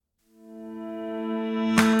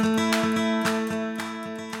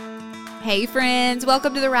Hey friends,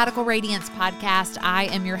 welcome to the Radical Radiance podcast. I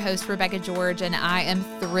am your host, Rebecca George, and I am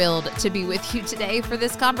thrilled to be with you today for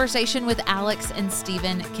this conversation with Alex and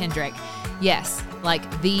Stephen Kendrick. Yes,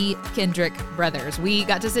 like the Kendrick brothers. We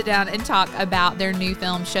got to sit down and talk about their new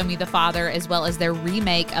film, Show Me the Father, as well as their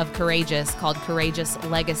remake of Courageous called Courageous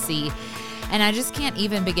Legacy. And I just can't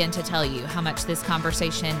even begin to tell you how much this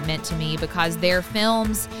conversation meant to me, because their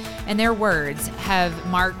films and their words have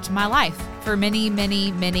marked my life for many,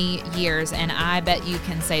 many, many years, and I bet you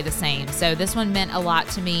can say the same. So this one meant a lot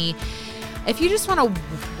to me. If you just want to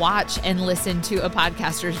watch and listen to a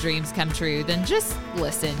podcaster's dreams come true, then just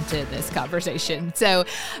listen to this conversation. So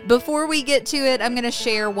before we get to it, I'm going to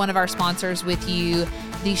share one of our sponsors with you,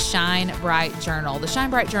 the Shine Bright Journal. The Shine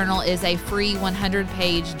Bright Journal is a free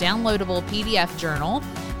 100-page downloadable PDF journal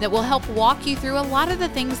that will help walk you through a lot of the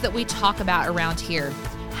things that we talk about around here.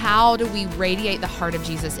 How do we radiate the heart of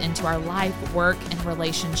Jesus into our life, work, and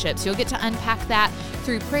relationships? You'll get to unpack that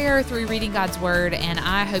through prayer, through reading God's Word, and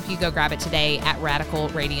I hope you go grab it today at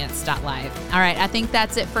radicalradiance.live. All right, I think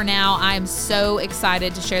that's it for now. I am so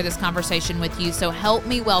excited to share this conversation with you, so help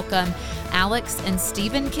me welcome Alex and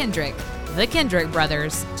Stephen Kendrick, the Kendrick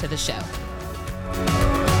brothers, to the show.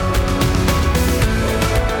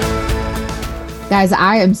 Guys,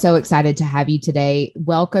 I am so excited to have you today.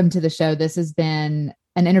 Welcome to the show. This has been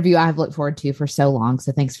an interview I've looked forward to for so long.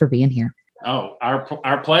 So thanks for being here. Oh,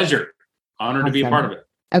 our pleasure. Honored to be a part of it.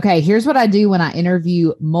 Okay, here's what I do when I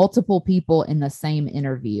interview multiple people in the same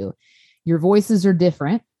interview. Your voices are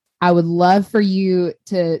different. I would love for you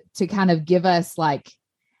to kind of give us like,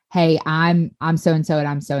 hey, I'm so-and-so and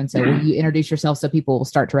I'm so-and-so. Will you introduce yourself so people will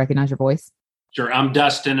start to recognize your voice? Sure. I'm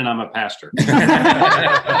Dustin and I'm a pastor.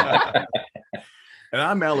 And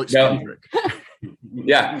I'm Alex Kendrick.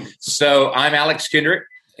 Yeah. So I'm Alex Kendrick,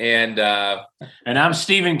 and I'm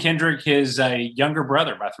Stephen Kendrick, his younger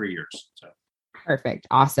brother by 3 years. So. Perfect.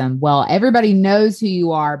 Awesome. Well, everybody knows who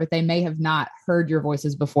you are, but they may have not heard your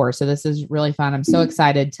voices before. So this is really fun. I'm so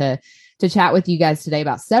excited to chat with you guys today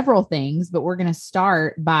about several things, but we're going to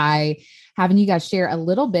start by having you guys share a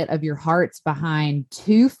little bit of your hearts behind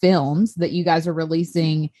two films that you guys are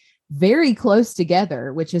releasing very close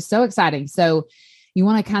together, which is so exciting. So you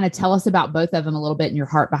want to kind of tell us about both of them a little bit and your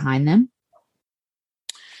heart behind them?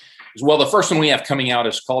 Well, the first one we have coming out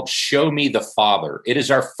is called Show Me the Father. It is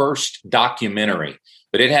our first documentary,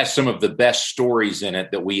 but it has some of the best stories in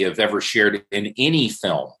it that we have ever shared in any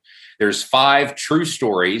film. There's 5 true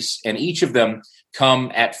stories, and each of them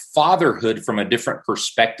come at fatherhood from a different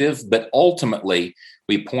perspective, but ultimately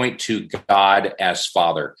we point to God as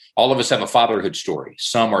Father. All of us have a fatherhood story.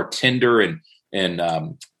 Some are tender and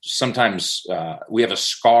sometimes we have a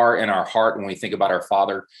scar in our heart when we think about our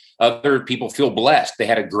father. Other people feel blessed. They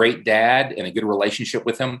had a great dad and a good relationship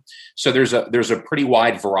with him. So there's a pretty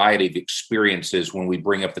wide variety of experiences when we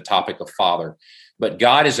bring up the topic of father. But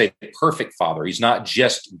God is a perfect father. He's not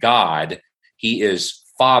just God. He is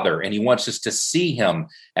Father, and he wants us to see him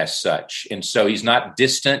as such. And so he's not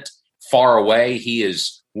distant, far away. He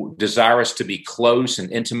is desirous to be close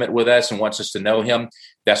and intimate with us and wants us to know him.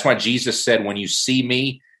 That's why Jesus said, when you see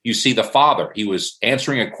me, you see the Father. He was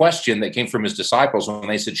answering a question that came from his disciples when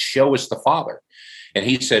they said, show us the Father. And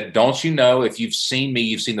he said, don't you know, if you've seen me,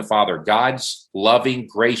 you've seen the Father. God's loving,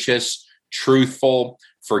 gracious, truthful,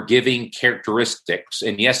 forgiving characteristics.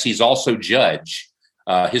 And yes, he's also judge.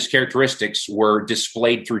 His characteristics were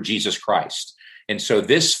displayed through Jesus Christ. And so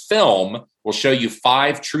this film will show you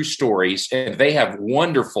 5 true stories, and they have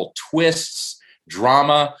wonderful twists,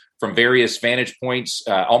 drama from various vantage points.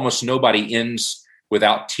 Almost nobody ends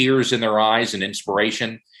without tears in their eyes and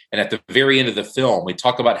inspiration. And at the very end of the film, we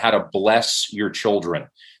talk about how to bless your children,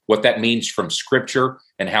 what that means from Scripture,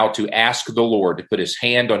 and how to ask the Lord to put his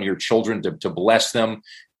hand on your children to bless them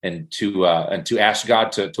and to ask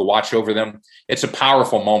God to watch over them. It's a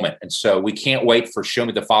powerful moment. And so we can't wait for Show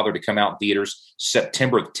Me the Father to come out in theaters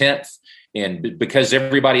September 10th. And because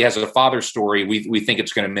everybody has a father story, we think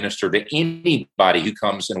it's going to minister to anybody who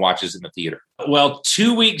comes and watches in the theater. Well,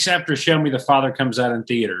 2 weeks after Show Me the Father comes out in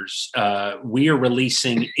theaters, we are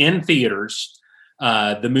releasing in theaters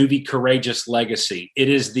the movie Courageous Legacy. It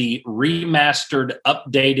is the remastered,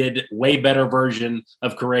 updated, way better version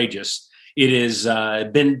of Courageous. It is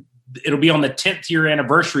it'll be on the 10th year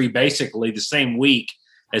anniversary, basically the same week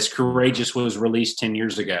as Courageous was released 10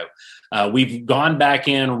 years ago. We've gone back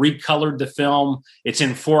in, recolored the film. It's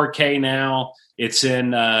in 4K now. It's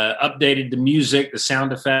in updated the music, the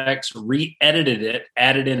sound effects, re-edited it,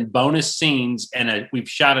 added in bonus scenes, and we've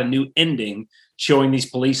shot a new ending showing these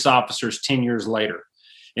police officers 10 years later.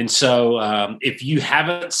 And so if you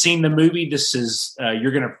haven't seen the movie, this is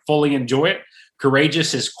you're going to fully enjoy it.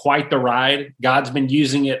 Courageous is quite the ride. God's been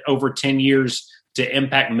using it over 10 years to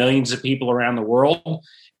impact millions of people around the world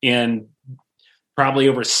in probably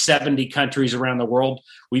over 70 countries around the world.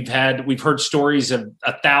 We've heard stories of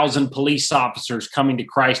 1,000 police officers coming to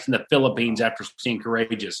Christ in the Philippines after seeing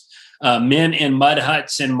Courageous. Men in mud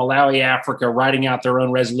huts in Malawi, Africa, writing out their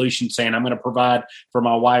own resolution saying, I'm going to provide for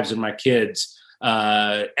my wives and my kids.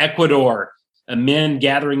 Ecuador, men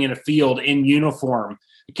gathering in a field in uniform,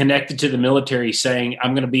 connected to the military, saying,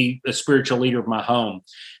 I'm going to be the spiritual leader of my home.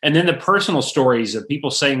 And then the personal stories of people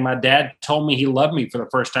saying, my dad told me he loved me for the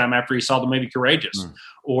first time after he saw the movie Courageous.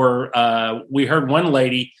 Or we heard one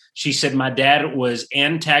lady, she said, my dad was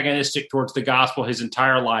antagonistic towards the gospel his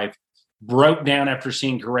entire life, broke down after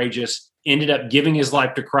seeing Courageous, ended up giving his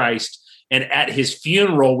life to Christ. And at his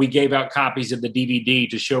funeral, we gave out copies of the DVD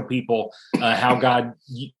to show people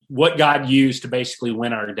what God used to basically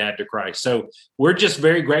win our dad to Christ. So we're just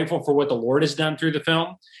very grateful for what the Lord has done through the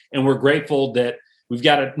film. And we're grateful that we've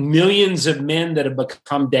got millions of men that have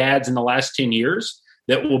become dads in the last 10 years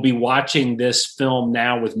that will be watching this film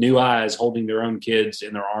now with new eyes, holding their own kids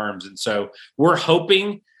in their arms. And so we're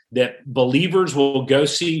hoping that believers will go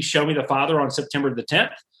see Show Me the Father on September the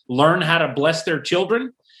 10th, learn how to bless their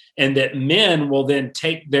children, and that men will then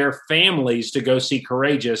take their families to go see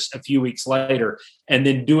Courageous a few weeks later and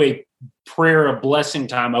then do a prayer of blessing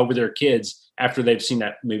time over their kids after they've seen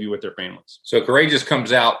that movie with their families. So Courageous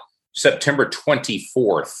comes out September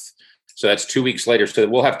 24th. So that's 2 weeks later. So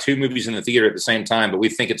we'll have two movies in the theater at the same time, but we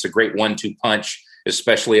think it's a great 1-2 punch,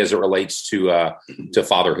 especially as it relates to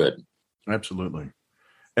fatherhood. Absolutely.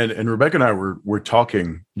 And Rebecca and I were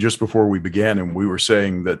talking just before we began, and we were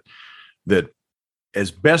saying that as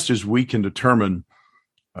best as we can determine,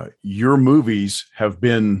 your movies have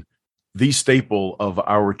been the staple of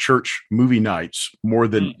our church movie nights more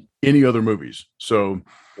than any other movies. So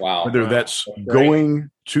whether that's going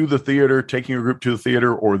to the theater, taking a group to the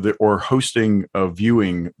theater, or hosting a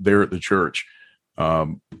viewing there at the church,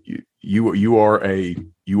 you are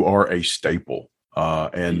a staple.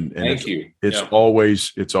 And Thank you. It's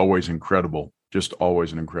always incredible. Just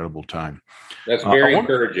always an incredible time. That's very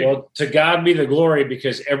encouraging. Well, to God be the glory,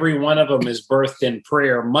 because every one of them is birthed in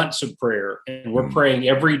prayer, months of prayer. And we're praying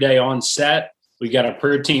every day on set. We got a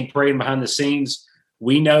prayer team praying behind the scenes.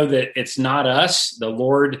 We know that it's not us. The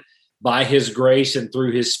Lord, by his grace and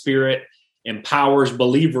through his Spirit, empowers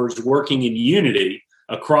believers working in unity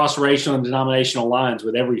across racial and denominational lines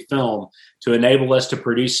with every film to enable us to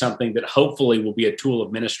produce something that hopefully will be a tool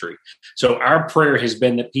of ministry. So our prayer has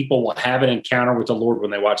been that people will have an encounter with the Lord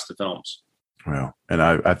when they watch the films. Well, and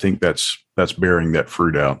I think that's bearing that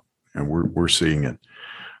fruit out, and we're seeing it.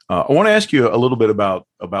 I want to ask you a little bit about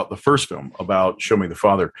the first film, about Show Me the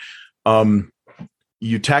Father.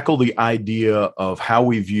 You tackle the idea of how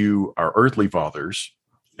we view our earthly fathers,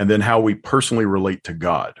 and then how we personally relate to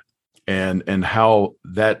God, and how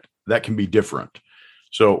that can be different.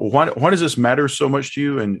 So why does this matter so much to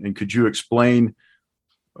you? And could you explain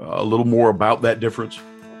a little more about that difference?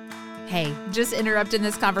 Hey, just interrupting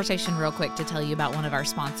this conversation real quick to tell you about one of our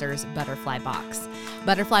sponsors, Butterfly Box.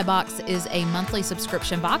 Butterfly Box is a monthly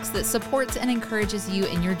subscription box that supports and encourages you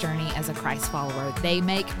in your journey as a Christ follower. They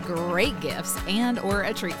make great gifts or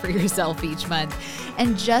a treat for yourself each month.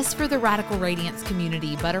 And just for the Radical Radiance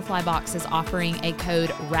community, Butterfly Box is offering a code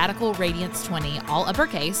RadicalRadiance20, all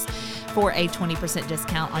uppercase, for a 20%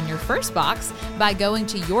 discount on your first box by going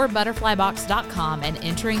to yourbutterflybox.com and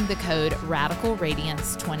entering the code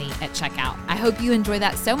RadicalRadiance20 at checkout. I hope you enjoy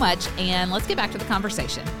that so much, and let's get back to the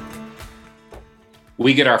conversation.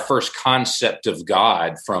 We get our first concept of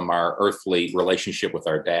God from our earthly relationship with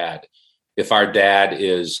our dad. If our dad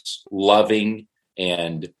is loving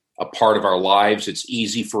and a part of our lives, it's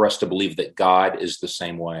easy for us to believe that God is the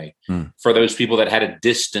same way. For those people that had a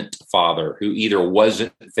distant father who either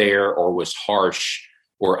wasn't there or was harsh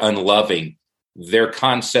or unloving, their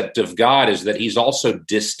concept of God is that he's also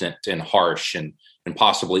distant and harsh and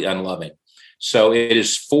possibly unloving. So it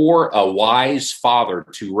is for a wise father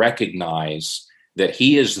to recognize that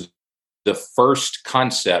he is the first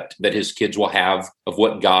concept that his kids will have of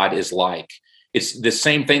what God is like. It's the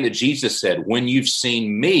same thing that Jesus said, when you've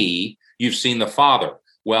seen me, you've seen the Father.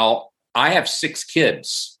 Well, I have 6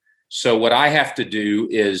 kids. So what I have to do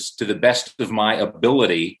is, to the best of my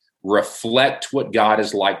ability, reflect what God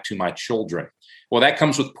is like to my children. Well, that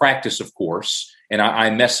comes with practice, of course, and I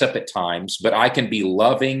mess up at times, but I can be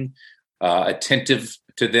loving, attentive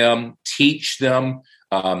to them, teach them,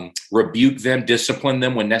 rebuke them, discipline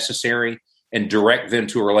them when necessary, and direct them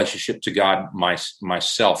to a relationship to God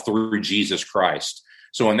myself through Jesus Christ.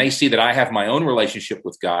 So when they see that I have my own relationship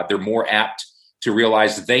with God, they're more apt to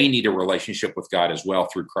realize they need a relationship with God as well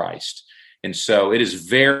through Christ. And so it is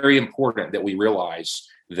very important that we realize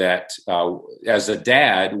that as a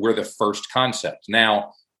dad, we're the first concept.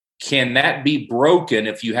 Now, can that be broken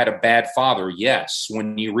if you had a bad father? Yes.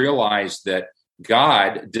 When you realize that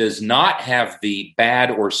God does not have the bad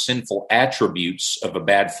or sinful attributes of a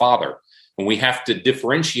bad father, and we have to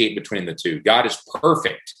differentiate between the two. God is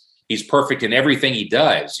perfect. He's perfect in everything he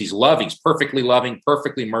does. He's loving. He's perfectly loving,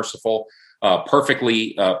 perfectly merciful, perfect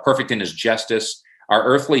in his justice. Our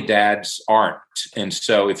earthly dads aren't. And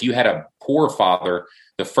so if you had a poor father,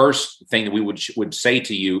 the first thing that we would say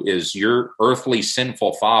to you is your earthly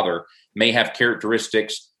sinful father may have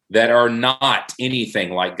characteristics that are not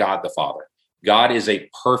anything like God the Father. God is a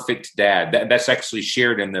perfect dad. That's actually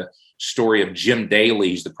shared in the story of Jim Daly.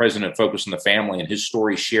 He's the president of Focus on the Family, and his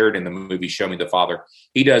story shared in the movie Show Me the Father.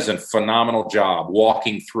 He does a phenomenal job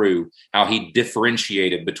walking through how he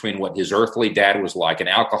differentiated between what his earthly dad was like, an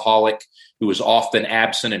alcoholic who was often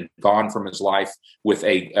absent and gone from his life, with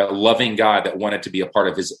a loving God that wanted to be a part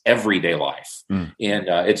of his everyday life. And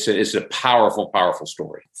it's a powerful, powerful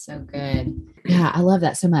story. So good. Yeah, I love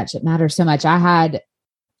that so much. It matters so much. I had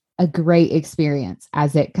a great experience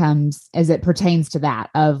as it pertains to that,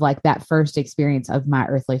 of like that first experience of my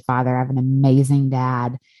earthly father. I have an amazing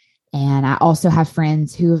dad. And I also have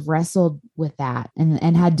friends who have wrestled with that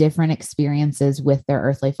and had different experiences with their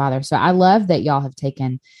earthly father. So I love that y'all have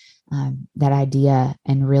taken that idea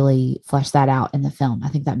and really fleshed that out in the film. I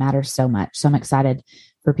think that matters so much. So I'm excited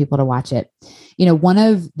for people to watch it. You know, one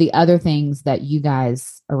of the other things that you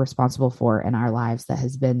guys are responsible for in our lives that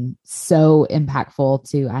has been so impactful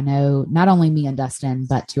to, I know, not only me and Dustin,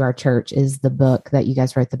 but to our church, is the book that you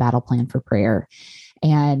guys wrote, The Battle Plan for Prayer.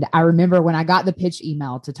 And I remember when I got the pitch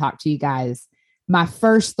email to talk to you guys, my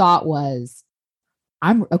first thought was,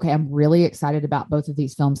 I'm really excited about both of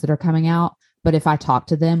these films that are coming out, but if I talk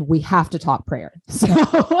to them, we have to talk prayer. So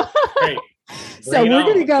Great. So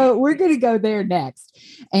we're going to go there next.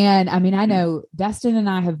 And I mean, I know Dustin and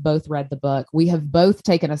I have both read the book. We have both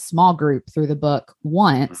taken a small group through the book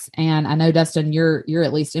once. And I know, Dustin, you're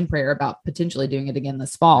at least in prayer about potentially doing it again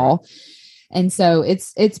this fall. And so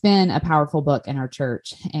it's been a powerful book in our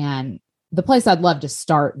church. And the place I'd love to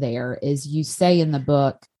start there is, you say in the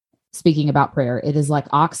book, speaking about prayer, it is like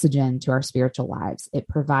oxygen to our spiritual lives. It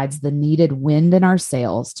provides the needed wind in our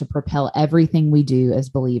sails to propel everything we do as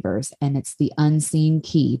believers. And it's the unseen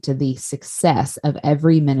key to the success of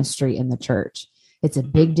every ministry in the church. It's a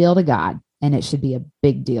big deal to God, and it should be a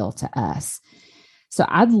big deal to us. So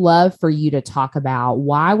I'd love for you to talk about,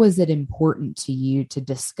 why was it important to you to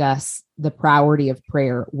discuss the priority of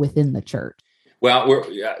prayer within the church? Well,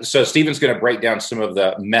 so Stephen's going to break down some of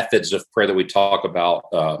the methods of prayer that we talk about,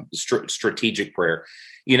 strategic prayer.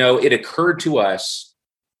 You know, it occurred to us,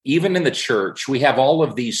 even in the church, we have all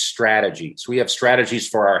of these strategies. We have strategies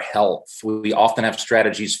for our health. We often have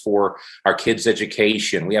strategies for our kids'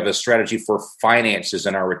 education. We have a strategy for finances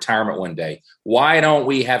and our retirement one day. Why don't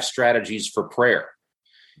we have strategies for prayer?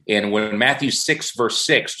 And when Matthew 6, verse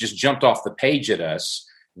 6 just jumped off the page at us,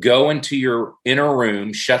 go into your inner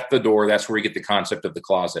room, shut the door. That's where we get the concept of the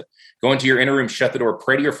closet. Go into your inner room, shut the door,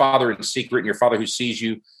 pray to your Father in secret, and your Father who sees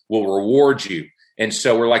you will reward you. And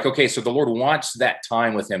so we're like, okay, so the Lord wants that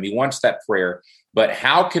time with him. He wants that prayer. But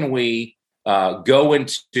how can we go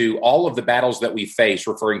into all of the battles that we face,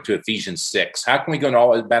 referring to Ephesians 6? How can we go into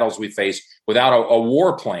all the battles we face without a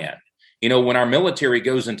war plan? You know, when our military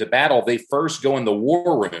goes into battle, they first go in the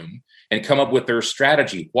war room and come up with their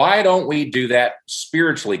strategy. Why don't we do that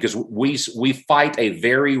spiritually? Because we fight a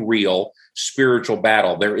very real spiritual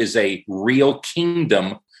battle. There is a real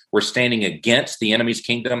kingdom. We're standing against the enemy's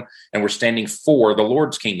kingdom, and we're standing for the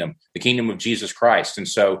Lord's kingdom, the kingdom of Jesus Christ. And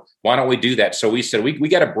so why don't we do that? So we said, we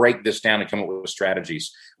got to break this down and come up with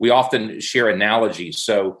strategies. We often share analogies.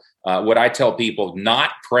 So what I tell people,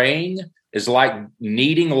 not praying is like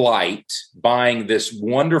needing light, buying this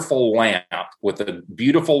wonderful lamp with a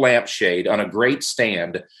beautiful lampshade on a great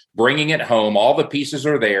stand, bringing it home. All the pieces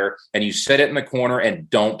are there, and you set it in the corner and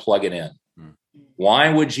don't plug it in. Why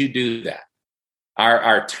would you do that?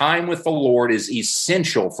 Our time with the Lord is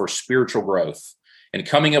essential for spiritual growth and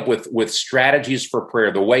coming up with strategies for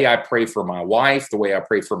prayer. The way I pray for my wife, the way I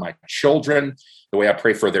pray for my children, the way I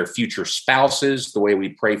pray for their future spouses, the way we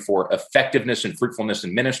pray for effectiveness and fruitfulness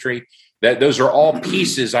in ministry. Those are all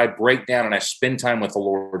pieces I break down and I spend time with the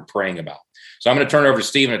Lord praying about. So I'm going to turn it over to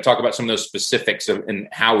Stephen to talk about some of those specifics and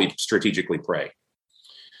how we strategically pray.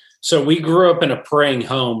 So we grew up in a praying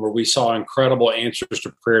home where we saw incredible answers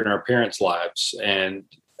to prayer in our parents' lives. And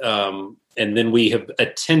then we have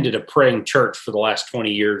attended a praying church for the last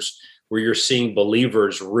 20 years where you're seeing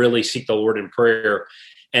believers really seek the Lord in prayer,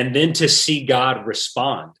 and then to see God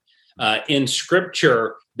respond. In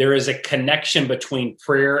Scripture, there is a connection between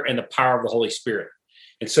prayer and the power of the Holy Spirit.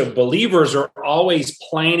 And so believers are always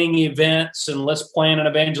planning events, and let's plan an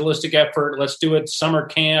evangelistic effort. Let's do a summer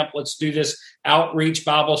camp. Let's do this outreach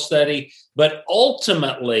Bible study. But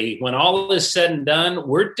ultimately, when all is said and done,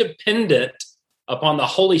 we're dependent upon the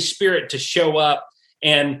Holy Spirit to show up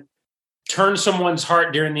and turn someone's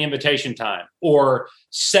heart during the invitation time, or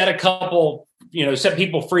set people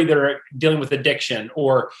free that are dealing with addiction,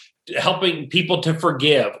 or helping people to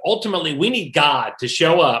forgive. Ultimately, we need God to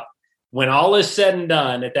show up when all is said and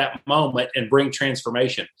done at that moment and bring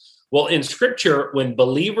transformation. Well, in Scripture, when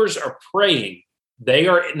believers are praying, they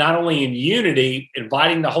are not only in unity,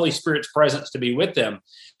 inviting the Holy Spirit's presence to be with them,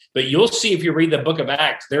 but you'll see if you read the book of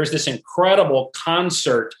Acts, there's this incredible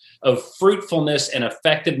concert of fruitfulness and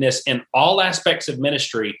effectiveness in all aspects of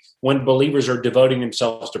ministry when believers are devoting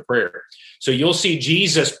themselves to prayer. So you'll see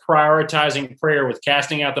Jesus prioritizing prayer with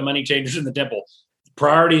casting out the money changers in the temple.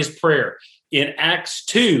 Priority is prayer. In Acts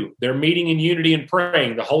 2, they're meeting in unity and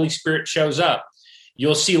praying. The Holy Spirit shows up.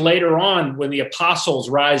 You'll see later on when the apostles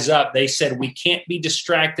rise up, they said, we can't be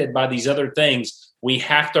distracted by these other things. We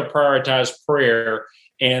have to prioritize prayer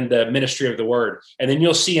and the ministry of the word. And then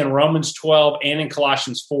you'll see in Romans 12 and in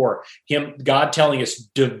Colossians 4, God telling us,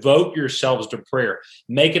 devote yourselves to prayer.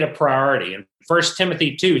 Make it a priority. In 1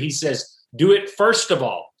 Timothy 2, he says, do it first of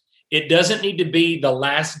all. It doesn't need to be the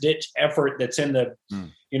last-ditch effort that's in the,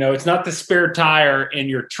 it's not the spare tire in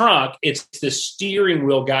your trunk. It's the steering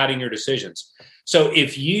wheel guiding your decisions. So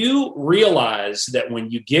if you realize that when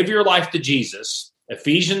you give your life to Jesus,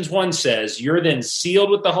 Ephesians 1 says, you're then sealed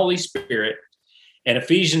with the Holy Spirit. And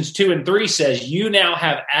Ephesians 2 and 3 says, you now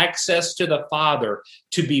have access to the Father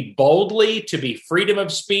to be boldly, to be freedom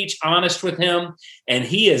of speech, honest with him. And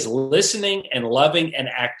he is listening and loving and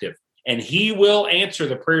active. And he will answer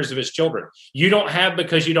the prayers of his children. You don't have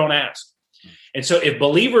because you don't ask. And so if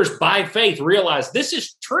believers by faith realize this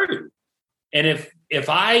is true, and if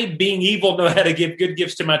I, being evil, know how to give good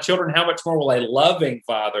gifts to my children, how much more will a loving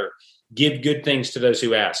Father give good things to those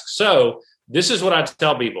who ask? So this is what I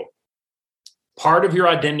tell people. Part of your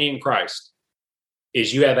identity in Christ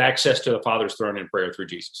is you have access to the Father's throne in prayer through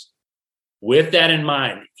Jesus. With that in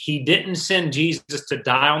mind, he didn't send Jesus to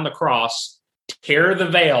die on the cross, tear the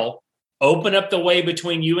veil, open up the way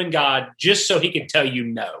between you and God just so he could tell you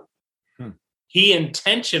no. He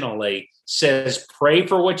intentionally says, pray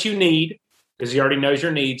for what you need, because he already knows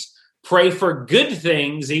your needs. Pray for good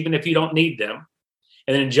things, even if you don't need them.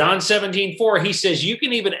 And then in John 17:4, he says, you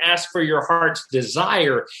can even ask for your heart's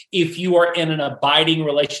desire if you are in an abiding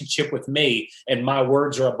relationship with me and my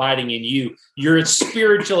words are abiding in you. You're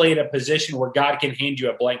spiritually in a position where God can hand you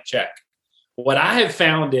a blank check. What I have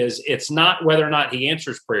found is it's not whether or not he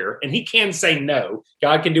answers prayer, and he can say no.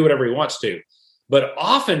 God can do whatever he wants to. But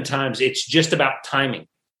oftentimes it's just about timing.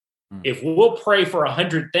 If we'll pray for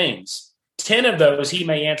 100 things, 10 of those he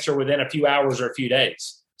may answer within a few hours or a few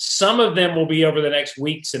days. Some of them will be over the next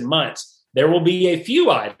weeks and months. There will be a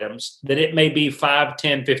few items that it may be 5,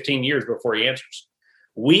 10, 15 years before he answers.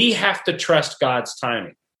 We have to trust God's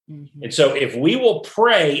timing. Mm-hmm. And so if we will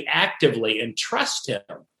pray actively and trust him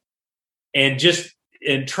and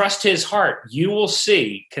trust his heart, you will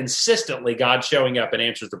see consistently God showing up and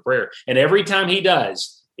answers the prayer. And every time he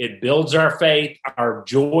does, it builds our faith. Our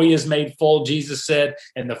joy is made full, Jesus said,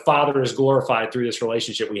 and the Father is glorified through this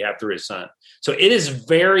relationship we have through his Son. So it is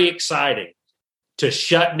very exciting to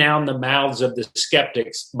shut down the mouths of the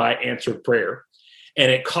skeptics by answered prayer. And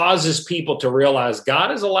it causes people to realize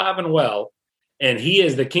God is alive and well, and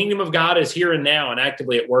the kingdom of God is here and now and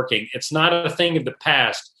actively at working. It's not a thing of the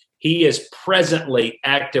past. He is presently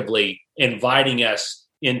actively inviting us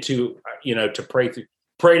into, to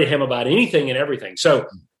pray to him about anything and everything. So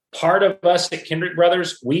part of us at Kendrick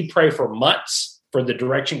Brothers, we pray for months for the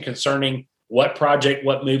direction concerning what project,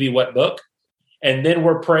 what movie, what book. And then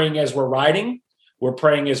we're praying as we're writing. We're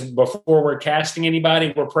praying as before we're casting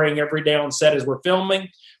anybody. We're praying every day on set as we're filming.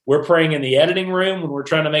 We're praying in the editing room when we're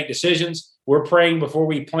trying to make decisions. We're praying before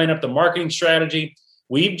we plan up the marketing strategy.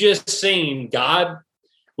 We've just seen God.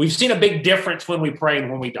 We've seen a big difference when we pray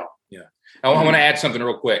and when we don't. Yeah. I want to add something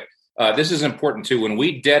real quick. This is important too. When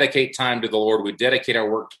we dedicate time to the Lord, we dedicate our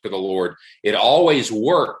work to the Lord, it always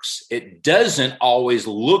works. It doesn't always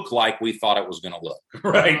look like we thought it was going to look.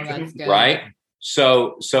 Right. Oh, right.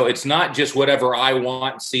 So it's not just whatever I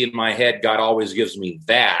want and see in my head. God always gives me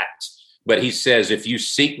that. But he says, if you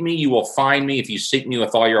seek me, you will find me. If you seek me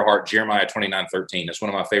with all your heart, Jeremiah 29:13. That's one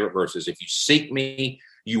of my favorite verses. If you seek me,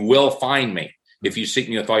 you will find me. If you seek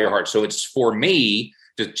me with all your heart. So it's for me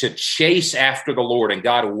to chase after the Lord, and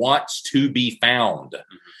God wants to be found.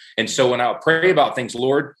 And so when I pray about things,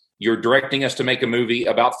 Lord, you're directing us to make a movie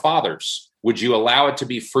about fathers. Would you allow it to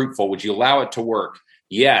be fruitful? Would you allow it to work?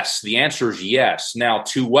 Yes. The answer is yes. Now,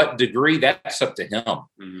 to what degree, that's up to him.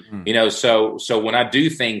 Mm-hmm. So when I do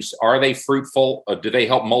things, are they fruitful? Do they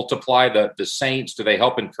help multiply the saints? Do they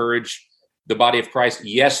help encourage the body of Christ?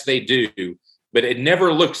 Yes, they do. But it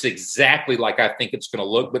never looks exactly like I think it's going to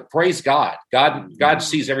look. But praise God. God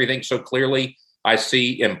sees everything so clearly. I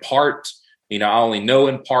see in part. I only know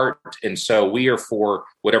in part. And so we are for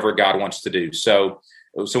whatever God wants to do. So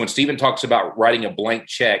when Stephen talks about writing a blank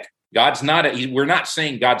check, we're not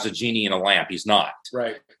saying God's a genie in a lamp. He's not.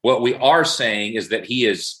 Right. What we are saying is that he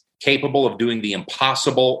is capable of doing the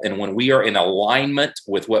impossible. And when we are in alignment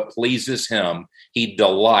with what pleases him, he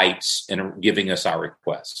delights in giving us our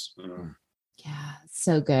requests. Yeah,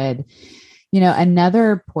 so good.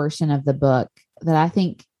 Another portion of the book that I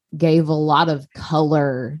think gave a lot of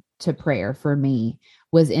color to prayer for me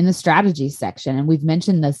was in the strategy section. And we've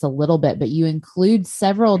mentioned this a little bit, but you include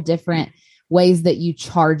several different ways that you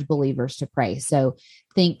charge believers to pray. So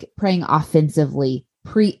think praying offensively,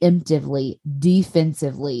 preemptively,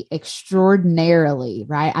 defensively, extraordinarily,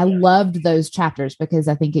 right? I loved those chapters because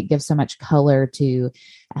I think it gives so much color to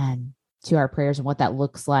our prayers and what that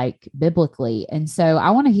looks like biblically. And so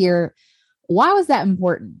I want to hear, why was that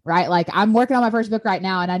important, right? Like, I'm working on my first book right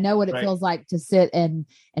now, and I know what it feels like to sit and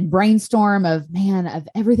brainstorm of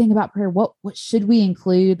everything about prayer. What should we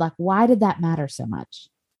include? Like, why did that matter so much?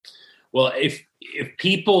 Well, if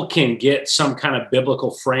people can get some kind of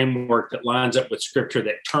biblical framework that lines up with scripture,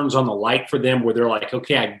 that turns on the light for them, where they're like,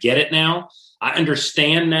 okay, I get it now. I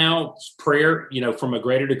understand now prayer, from a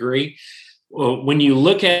greater degree. When you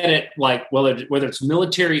look at it, like, whether it's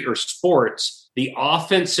military or sports, the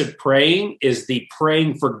offensive praying is the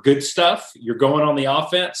praying for good stuff. You're going on the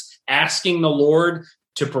offense, asking the Lord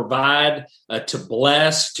to provide, to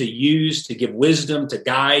bless, to use, to give wisdom, to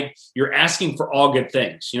guide. You're asking for all good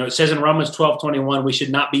things. It says in Romans 12:21, we should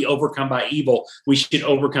not be overcome by evil. We should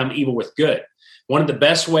overcome evil with good. One of the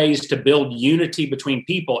best ways to build unity between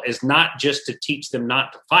people is not just to teach them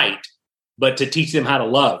not to fight, but to teach them how to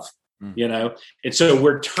love. And so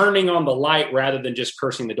we're turning on the light rather than just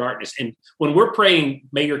cursing the darkness. And when we're praying,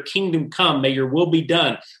 may your kingdom come, may your will be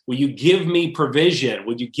done. Will you give me provision?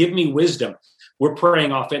 Will you give me wisdom? We're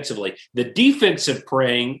praying offensively. The defensive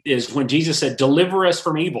praying is when Jesus said, deliver us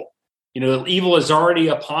from evil. Evil is already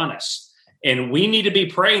upon us. And we need to be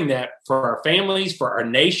praying that for our families, for our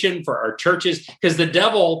nation, for our churches, because the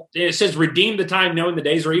devil, it says, redeem the time knowing the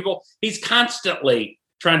days are evil. He's constantly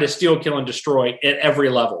trying to steal, kill, and destroy at every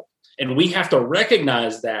level. And we have to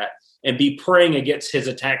recognize that and be praying against his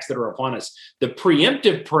attacks that are upon us. The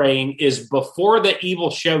preemptive praying is before the evil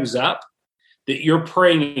shows up, that you're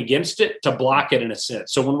praying against it to block it in a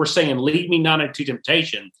sense. So when we're saying, lead me not into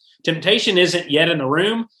temptation, temptation isn't yet in the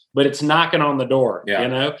room, but it's knocking on the door,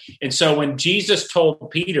 And so when Jesus told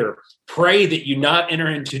Peter, pray that you not enter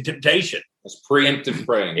into temptation. It's preemptive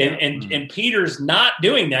praying. And Peter's not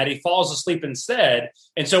doing that. He falls asleep instead.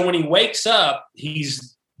 And so when he wakes up,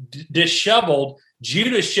 he's disheveled.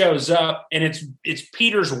 Judas shows up, and it's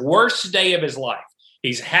Peter's worst day of his life.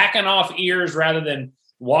 He's hacking off ears rather than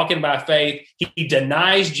walking by faith. He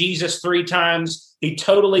denies Jesus 3 times. He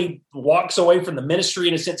totally walks away from the ministry.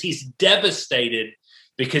 In a sense, he's devastated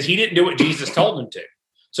because he didn't do what Jesus told him to.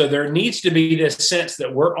 So there needs to be this sense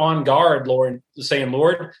that we're on guard, Lord, saying,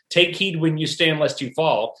 Lord, take heed when you stand lest you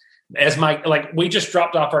fall. We just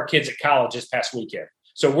dropped off our kids at college this past weekend.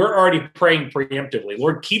 So we're already praying preemptively.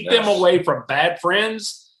 Lord, keep them away from bad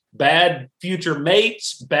friends, bad future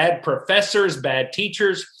mates, bad professors, bad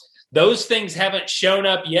teachers. Those things haven't shown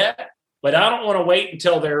up yet, but I don't want to wait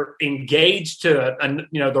until they're engaged to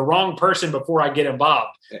the wrong person before I get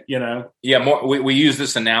involved. Yeah, we use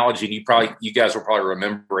this analogy, and you guys will probably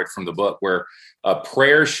remember it from the book, where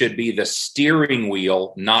prayer should be the steering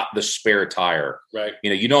wheel, not the spare tire. Right.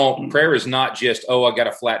 Prayer is not just, I got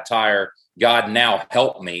a flat tire, God, now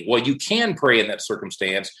help me. Well, you can pray in that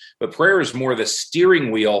circumstance, but prayer is more the steering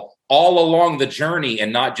wheel all along the journey,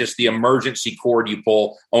 and not just the emergency cord you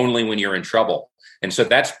pull only when you're in trouble. And so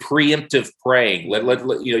that's preemptive praying.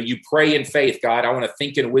 You pray in faith. God, I want to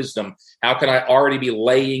think in wisdom. How can I already be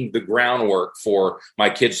laying the groundwork for my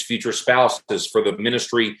kids' future spouses, for the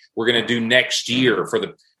ministry we're going to do next year, for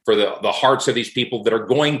the hearts of these people that are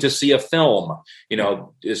going to see a film?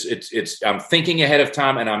 I'm thinking ahead of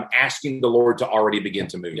time, and I'm asking the Lord to already begin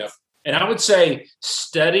to move. Yep. And I would say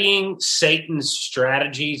studying Satan's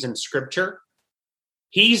strategies in Scripture,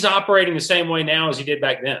 he's operating the same way now as he did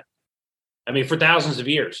back then. I mean, for thousands of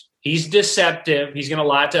years. He's deceptive. He's going to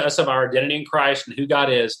lie to us of our identity in Christ and who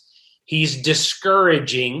God is. He's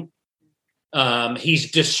discouraging.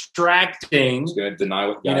 He's distracting. He's going to deny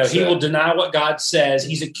what God said. He will deny what God says.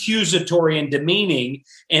 He's accusatory and demeaning,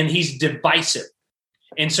 and he's divisive.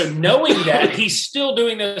 And so knowing that, he's still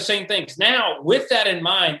doing the same things. Now, with that in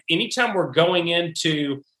mind, anytime we're going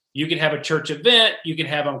into, you can have a church event, you can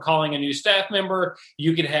have, I'm calling a new staff member,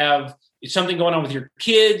 you can have something going on with your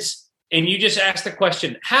kids, and you just ask the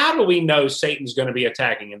question, how do we know Satan's going to be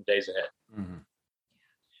attacking in the days ahead? Mm-hmm.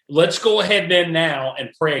 Let's go ahead then now and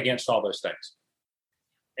pray against all those things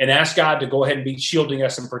and ask God to go ahead and be shielding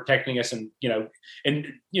us and protecting us and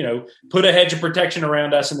put a hedge of protection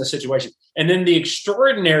around us in the situation. And then the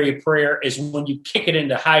extraordinary prayer is when you kick it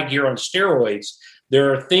into high gear on steroids.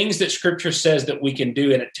 There are things that Scripture says that we can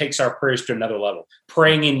do, and it takes our prayers to another level.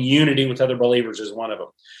 Praying in unity with other believers is one of them.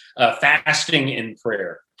 Fasting in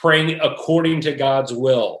prayer, praying according to God's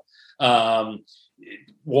will,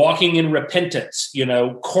 walking in repentance,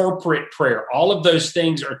 corporate prayer. All of those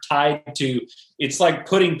things are tied to, it's like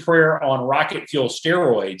putting prayer on rocket fuel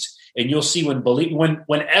steroids. And you'll see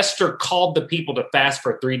when Esther called the people to fast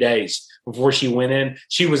for 3 days before she went in,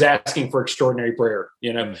 she was asking for extraordinary prayer,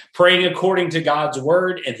 praying according to God's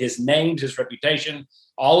word and his name, his reputation.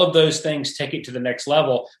 All of those things take it to the next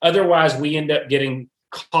level. Otherwise, we end up getting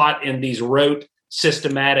caught in these rote,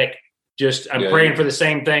 systematic, I'm praying for the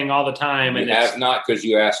same thing all the time. And you have not because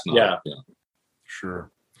you ask not. Yeah.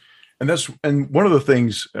 Sure. And one of the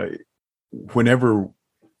things, whenever,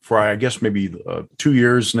 for I guess maybe 2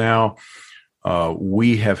 years now,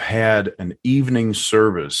 we have had an evening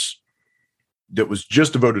service that was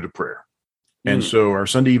just devoted to prayer. And so our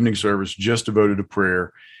Sunday evening service just devoted to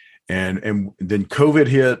prayer. And then COVID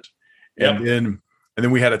hit. And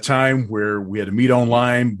then we had a time where we had to meet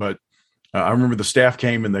online, but I remember the staff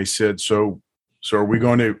came and they said, so are we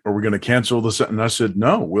going to cancel this? And I said,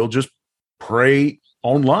 no, we'll just pray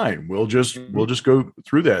online. We'll just go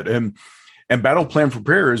through that. And Battle Plan for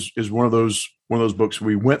Prayer is one of those books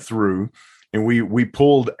we went through, and we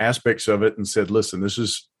pulled aspects of it and said, listen, this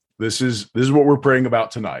is what we're praying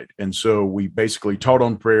about tonight. And so we basically taught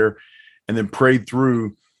on prayer and then prayed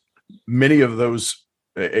through many of those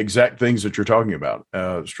exact things that you're talking about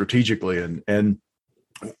strategically. And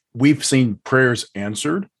we've seen prayers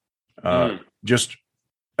answered, just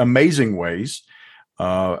amazing ways.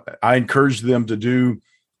 I encourage them to do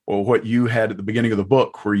what you had at the beginning of the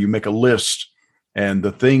book, where you make a list and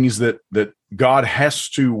the things that God has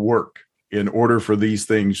to work in order for these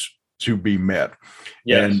things to be met.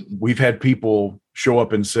 Yes. And we've had people show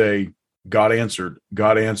up and say, God answered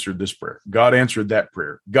this prayer. God answered that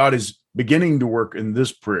prayer. God is beginning to work in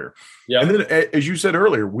this prayer. Yep. And then, as you said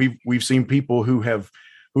earlier, we've seen people who have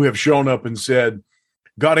shown up and said,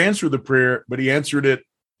 God answered the prayer, but he answered it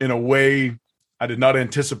in a way I did not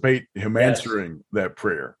anticipate him answering that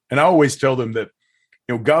prayer. And I always tell them that,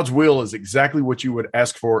 God's will is exactly what you would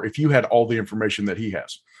ask for if you had all the information that he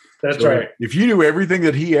has. That's right. If you knew everything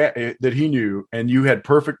that he knew and you had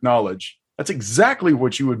perfect knowledge, that's exactly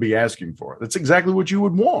what you would be asking for. That's exactly what you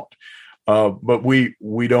would want. But we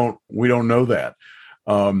don't know that.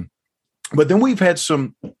 But then we've had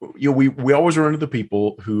some, we always run into the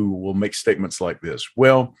people who will make statements like this.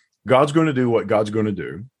 Well, God's going to do what God's going to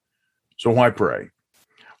do, so why pray?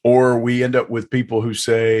 Or we end up with people who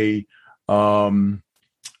say,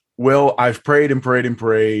 well, I've prayed and prayed and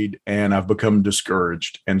prayed, and I've become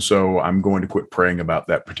discouraged, and so I'm going to quit praying about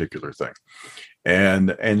that particular thing.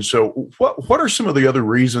 And so what are some of the other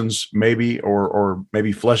reasons, maybe, or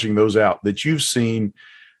maybe fleshing those out, that you've seen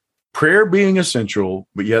prayer being essential,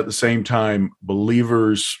 but yet at the same time,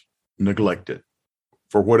 believers neglect it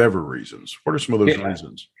for whatever reasons? What are some of those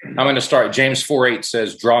reasons? I'm going to start. James 4:8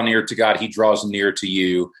 says, draw near to God, he draws near to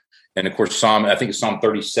you. And of course, I think it's Psalm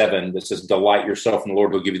 37 that says, delight yourself in the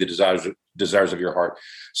Lord, will give you the desires of your heart.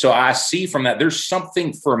 So I see from that, there's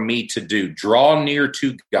something for me to do. Draw near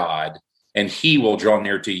to God, and he will draw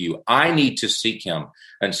near to you. I need to seek him.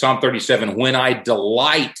 And Psalm 37, when I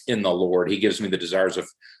delight in the Lord, he gives me the desires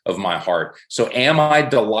of my heart. So am I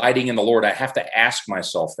delighting in the Lord? I have to ask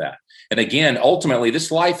myself that. And again, ultimately,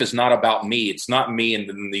 this life is not about me. It's not me and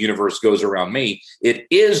then the universe goes around me. It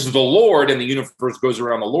is the Lord and the universe goes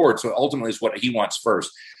around the Lord. So ultimately, it's what he wants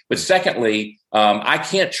first. But secondly, I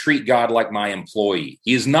can't treat God like my employee.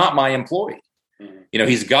 He is not my employee.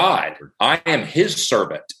 He's God. I am his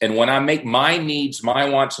servant. And when I make my needs, my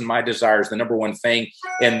wants, and my desires the number one thing,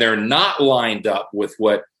 and they're not lined up with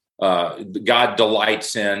what God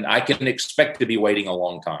delights in, I can expect to be waiting a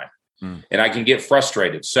long time. And I can get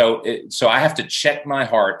frustrated. So I have to check my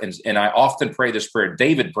heart. And I often pray this prayer.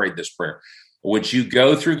 David prayed this prayer. would you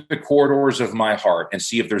go through the corridors of my heart and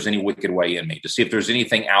see if there's any wicked way in me, to see if there's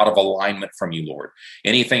anything out of alignment from you, Lord,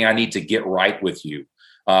 anything I need to get right with you.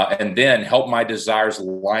 And then help my desires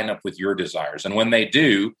line up with your desires. And when they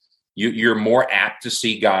do, you're more apt to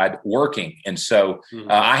see God working. And so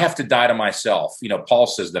I have to die to myself. Paul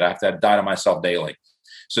says that I have to die to myself daily.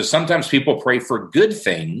 So sometimes people pray for good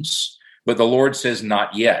things, but the Lord says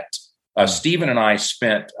not yet. Stephen and I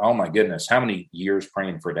spent, oh my goodness, how many years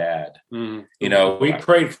praying for Dad? We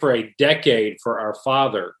prayed for a decade for our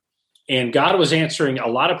father, and God was answering a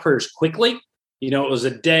lot of prayers quickly. It was a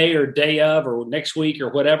day or day of or next week or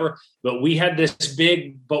whatever. But we had this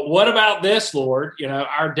but what about this, Lord?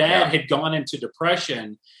 Our dad had gone into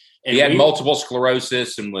depression. And he had multiple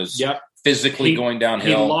sclerosis and was physically going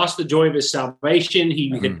downhill. He lost the joy of his salvation. He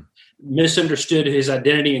had misunderstood his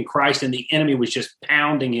identity in Christ, and the enemy was just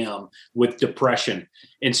pounding him with depression.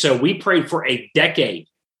 And so we prayed for a decade.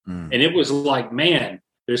 And it was like, man,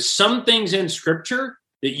 there's some things in Scripture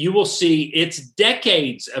that you will see it's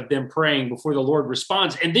decades of them praying before the Lord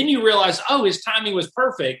responds. And then you realize, his timing was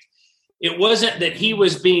perfect. It wasn't that he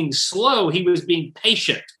was being slow. He was being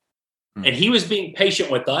patient. And he was being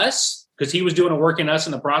patient with us because he was doing a work in us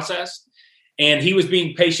in the process. And he was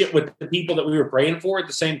being patient with the people that we were praying for at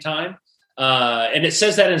the same time. And it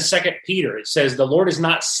says that in 2 Peter. It says the Lord is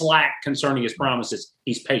not slack concerning his promises.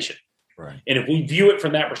 He's patient. Right. And if we view it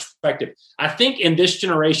from that perspective, I think in this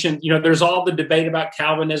generation, there's all the debate about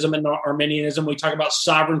Calvinism and Arminianism. We talk about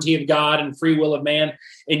sovereignty of God and free will of man.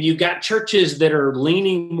 And you've got churches that are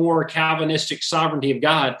leaning more Calvinistic sovereignty of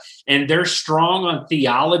God, and they're strong on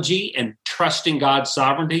theology and trusting God's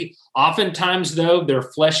sovereignty. Oftentimes, though, their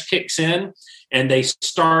flesh kicks in and they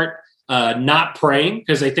start not praying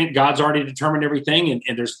because they think God's already determined everything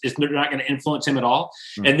and they're not going to influence him at all.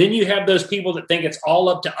 And then you have those people that think it's all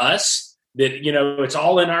up to us, that, it's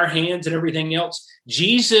all in our hands and everything else.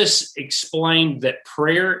 Jesus explained that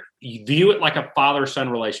prayer, you view it like a father-son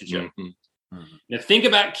relationship. Now think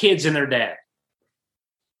about kids and their dad.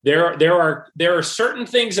 There are certain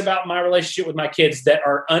things about my relationship with my kids that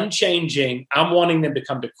are unchanging. I'm wanting them to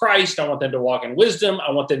come to Christ. I want them to walk in wisdom.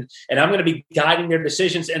 And I'm going to be guiding their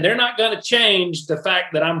decisions. And they're not going to change the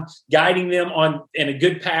fact that I'm guiding them in a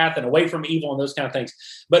good path and away from evil and those kind of things.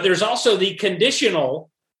 But there's also the conditional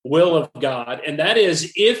will of God. And that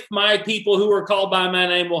is, if my people who are called by my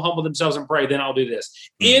name will humble themselves and pray, then I'll do this.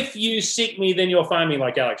 If you seek me, then you'll find me,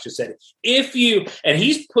 like Alex just said. And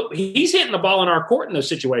he's hitting the ball in our court in those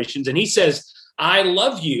situations. And he says, I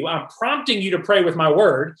love you. I'm prompting you to pray with my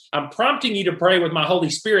word. I'm prompting you to pray with my Holy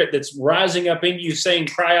Spirit that's rising up in you saying,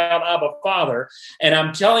 cry out, Abba, Father. And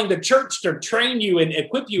I'm telling the church to train you and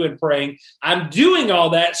equip you in praying. I'm doing all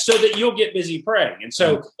that so that you'll get busy praying.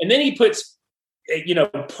 And then he puts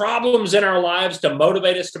problems in our lives to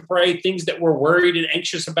motivate us to pray, things that we're worried and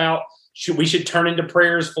anxious about. We should turn into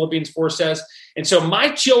prayers, Philippians 4 says. And so my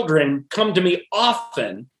children come to me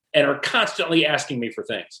often and are constantly asking me for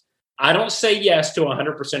things. I don't say yes to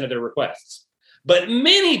 100% of their requests, but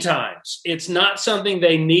many times it's not something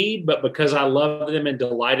they need, but because I love them and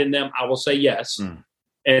delight in them, I will say yes.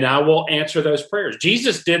 And I will answer those prayers.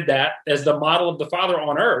 Jesus did that as the model of the Father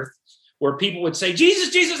on earth, where people would say,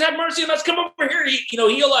 Jesus, have mercy on us. Come over here,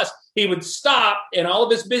 heal us. He would stop in all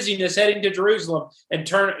of his busyness heading to Jerusalem and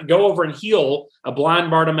go over and heal a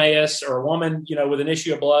blind Bartimaeus or a woman, with an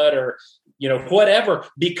issue of blood or, whatever,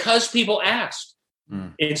 because people asked.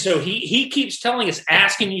 And so he keeps telling us,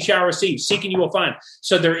 ask and you shall receive, seek and you will find.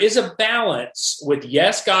 So there is a balance with,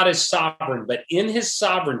 yes, God is sovereign, but in his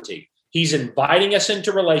sovereignty, he's inviting us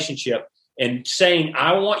into relationship and saying,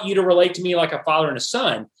 I want you to relate to me like a father and a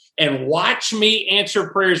son. And watch me answer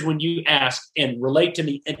prayers when you ask and relate to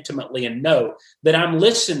me intimately and know that I'm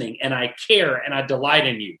listening and I care and I delight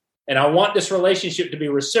in you. And I want this relationship to be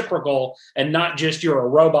reciprocal and not just you're a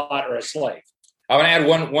robot or a slave. I want to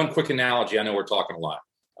add one quick analogy. I know we're talking a lot.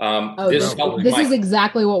 This is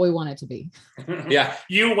exactly what we want it to be. Yeah.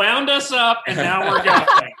 You wound us up and now we're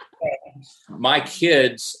going. My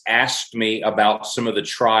kids asked me about some of the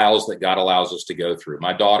trials that God allows us to go through.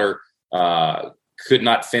 My daughter could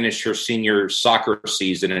not finish her senior soccer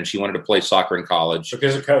season, and she wanted to play soccer in college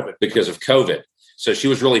because of COVID. So she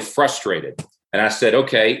was really frustrated. And I said,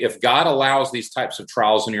 okay, if God allows these types of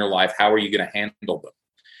trials in your life, how are you going to handle them?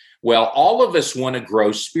 Well, all of us want to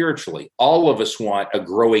grow spiritually. All of us want a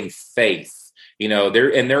growing faith.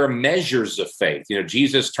 There are measures of faith.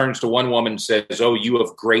 Jesus turns to one woman and says, oh, you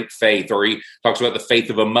have great faith. Or he talks about the faith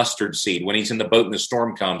of a mustard seed. When he's in the boat and the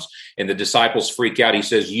storm comes and the disciples freak out, he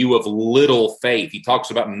says, you have little faith. He talks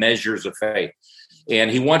about measures of faith. And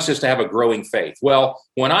he wants us to have a growing faith. Well,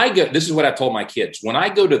 this is what I told my kids. When I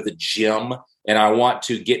go to the gym and I want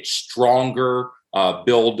to get stronger,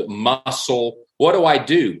 build muscle. What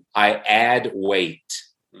do? I add weight.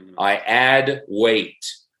 I add weight.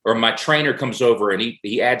 Or my trainer comes over and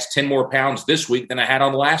he adds 10 more pounds this week than I had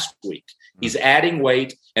on last week. He's adding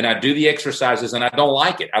weight, and I do the exercises, and I don't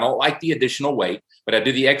like it. I don't like the additional weight, but I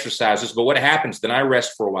do the exercises. But what happens? Then I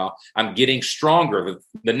rest for a while. I'm getting stronger.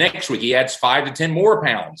 The next week, he adds 5 to 10 more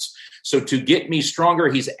pounds. So to get me stronger,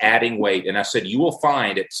 he's adding weight. And I said, you will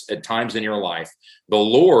find at times in your life, the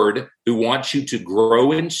Lord, who wants you to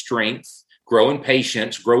grow in strength, grow in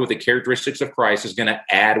patience, grow with the characteristics of Christ, is going to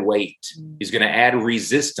add weight. He's going to add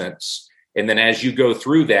resistance. And then as you go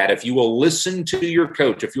through that, if you will listen to your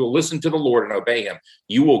coach, if you will listen to the Lord and obey him,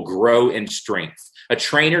 you will grow in strength. A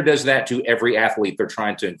trainer does that to every athlete they're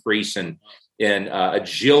trying to increase in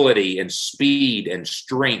agility and speed and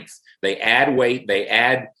strength. They add weight, they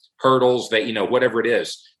add hurdles, whatever it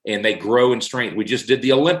is, and they grow in strength. We just did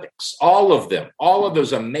the Olympics. All of them, all of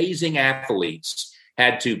those amazing athletes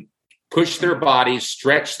had to push their bodies,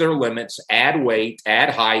 stretch their limits, add weight,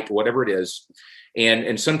 add height, whatever it is.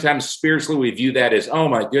 And sometimes spiritually we view that as, oh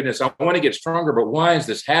my goodness, I want to get stronger, but why is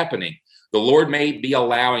this happening? The Lord may be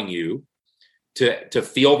allowing you to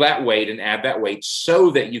feel that weight and add that weight so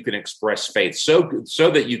that you can express faith, so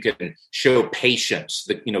that you can show patience,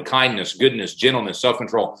 kindness, goodness, gentleness,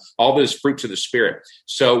 self-control, all those fruits of the Spirit.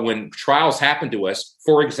 So when trials happen to us,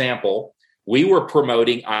 for example, we were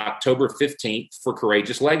promoting October 15th for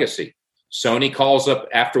Courageous Legacy. Sony calls up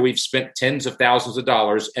after we've spent tens of thousands of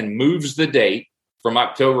dollars and moves the date from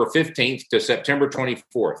October 15th to September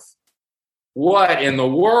 24th. What in the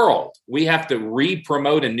world? We have to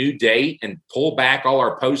re-promote a new date and pull back all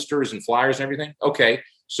our posters and flyers and everything? Okay,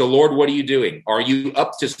 so Lord, what are you doing? Are you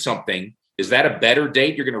up to something? Is that a better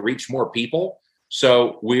date? You're going to reach more people?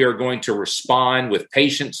 So we are going to respond with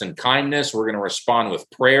patience and kindness. We're going to respond with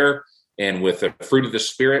prayer and with the fruit of the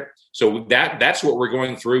Spirit. So that's what we're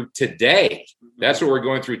going through today. That's what we're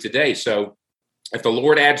going through today. So if the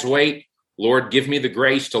Lord adds weight, Lord, give me the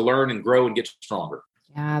grace to learn and grow and get stronger.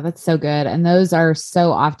 Yeah, that's so good. And those are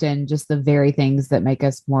so often just the very things that make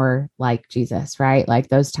us more like Jesus, right? Like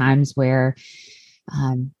those times where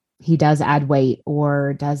he does add weight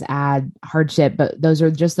or does add hardship, but those are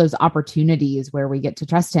just those opportunities where we get to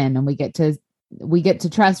trust him and we get to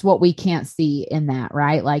trust what we can't see in that,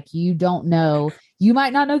 right? Like you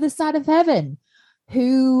might not know this side of heaven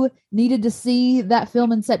who needed to see that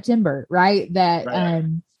film in September, right?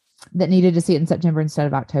 That needed to see it in September instead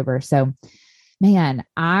of October. So, man,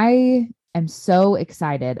 I am so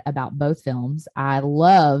excited about both films. I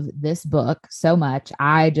love this book so much.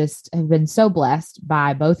 I just have been so blessed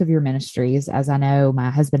by both of your ministries, as I know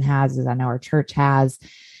my husband has, as I know our church has.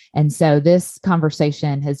 And so this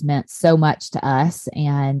conversation has meant so much to us,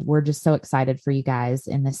 and we're just so excited for you guys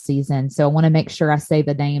in this season. So I want to make sure I say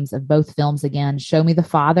the names of both films again. Show Me the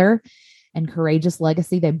Father and Courageous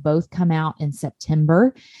Legacy. They both come out in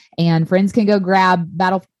September, and friends can go grab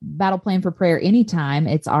Battle Plan for Prayer anytime.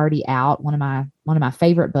 It's already out. One of my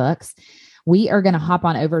favorite books. We are going to hop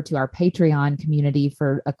on over to our Patreon community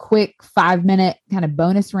for a quick 5-minute kind of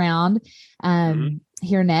bonus round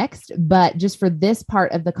here next. But just for this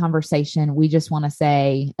part of the conversation, we just want to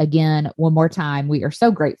say again, one more time, we are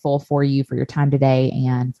so grateful for you, for your time today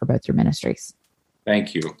and for both your ministries.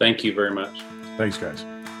 Thank you. Thank you very much. Thanks, guys.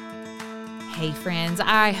 Hey friends,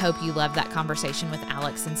 I hope you loved that conversation with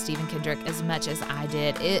Alex and Stephen Kendrick as much as I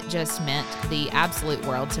did. It just meant the absolute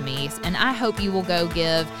world to me. And I hope you will go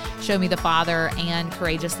give Show Me the Father and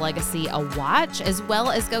Courageous Legacy a watch, as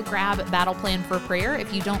well as go grab Battle Plan for Prayer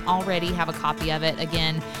if you don't already have a copy of it.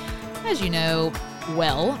 Again, as you know,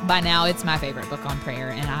 well, by now it's my favorite book on prayer,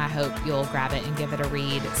 and I hope you'll grab it and give it a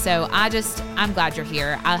read. So I'm glad you're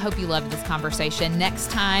here. I hope you loved this conversation.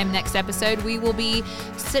 Next episode, we will be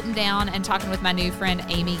sitting down and talking with my new friend,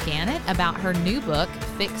 Amy Gannett, about her new book,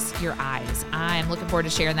 Fix Your Eyes. I'm looking forward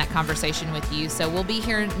to sharing that conversation with you. So we'll be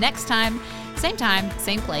here next time, same time,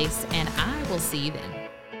 same place, and I will see you then.